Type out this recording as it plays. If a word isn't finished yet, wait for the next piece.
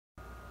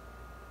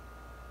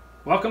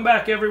Welcome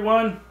back,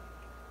 everyone.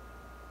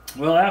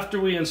 Well, after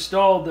we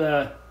installed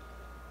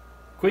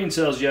queen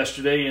cells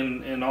yesterday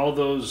and all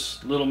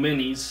those little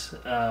minis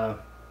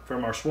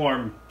from our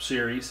swarm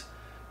series,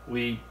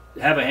 we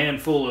have a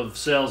handful of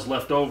cells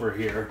left over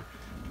here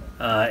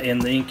in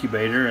the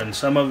incubator, and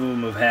some of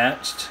them have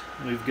hatched.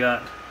 We've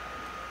got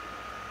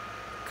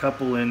a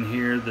couple in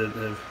here that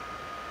have,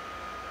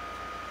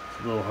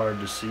 it's a little hard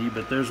to see,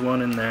 but there's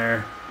one in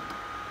there.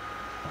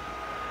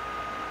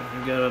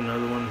 We've got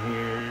another one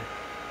here.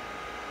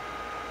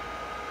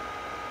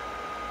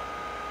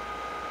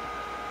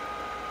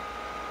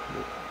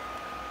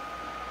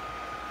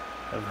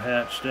 Have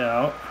hatched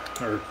out,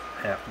 or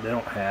they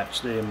don't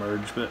hatch, they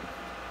emerge, but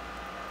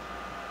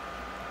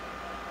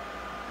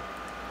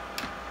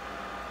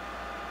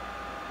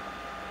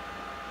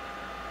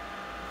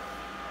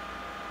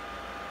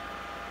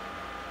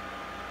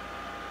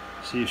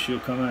see if she'll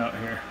come out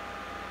here.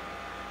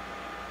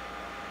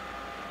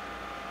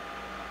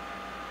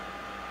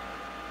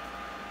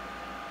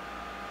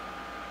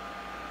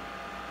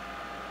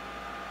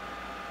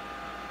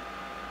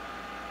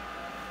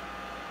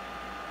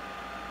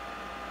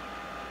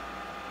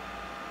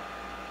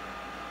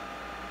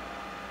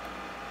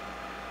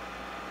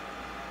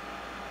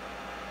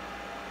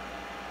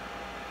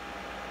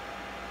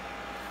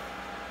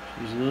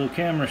 She's a little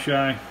camera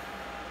shy.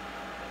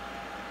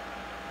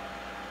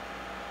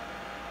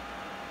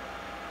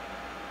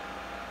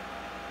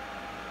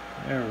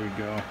 There we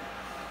go.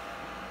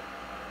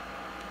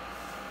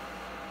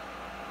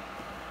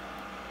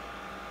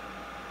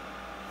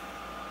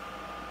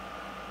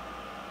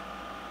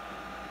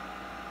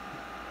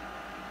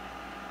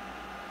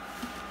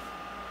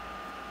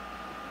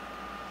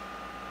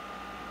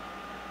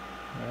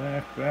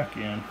 Back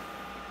in.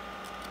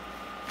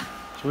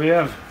 So we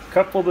have a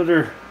couple that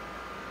have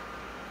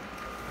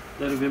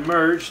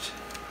emerged,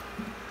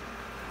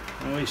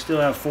 and we still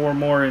have 4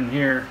 more in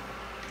here.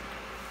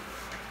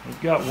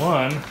 We've got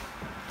one,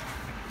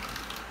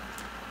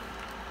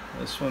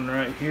 this one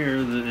right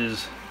here, that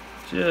is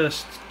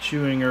just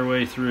chewing her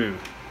way through.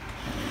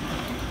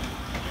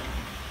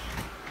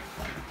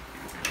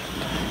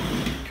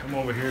 Come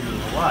over here to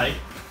the light.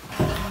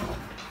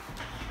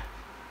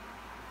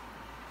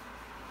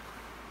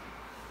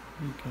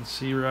 You can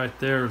see right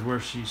there is where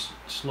she's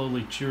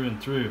slowly chewing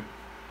through.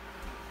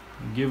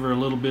 Give her a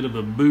little bit of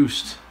a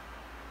boost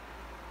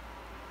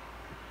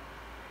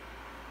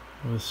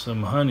with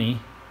some honey.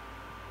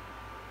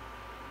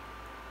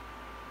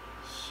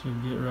 She'll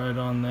get right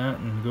on that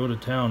and go to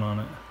town on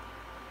it.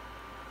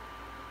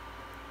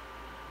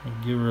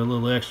 And give her a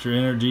little extra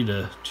energy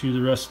to chew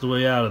the rest of the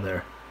way out of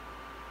there.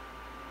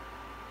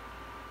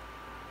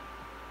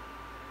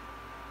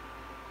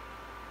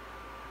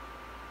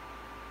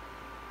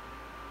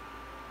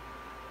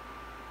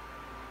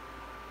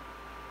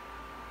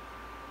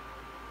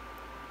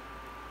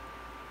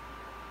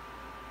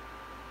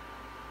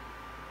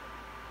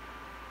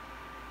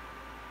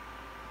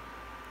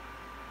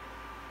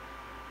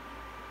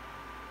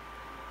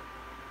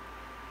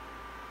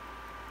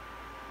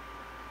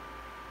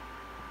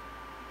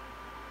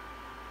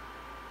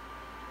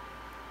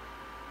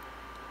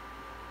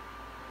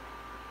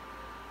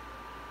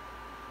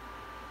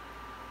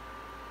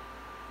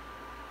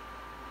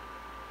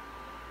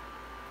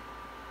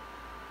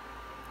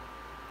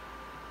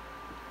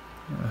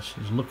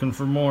 She's looking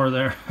for more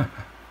there.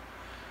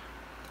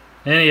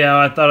 Anyhow,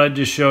 I thought I'd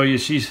just show you.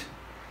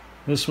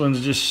 This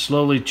one's just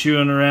slowly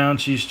chewing around.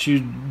 She's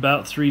chewed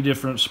about 3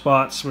 different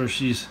spots where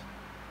she's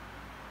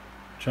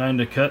trying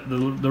to cut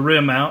the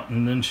rim out,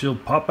 and then she'll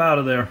pop out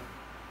of there.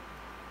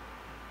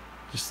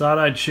 Just thought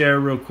I'd share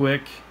real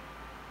quick.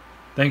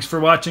 Thanks for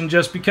watching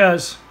Just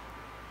Because.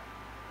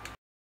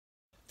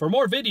 For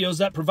more videos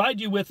that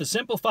provide you with a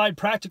simplified,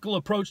 practical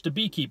approach to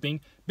beekeeping,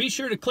 be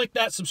sure to click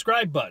that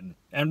subscribe button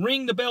and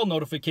ring the bell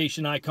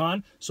notification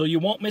icon so you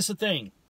won't miss a thing.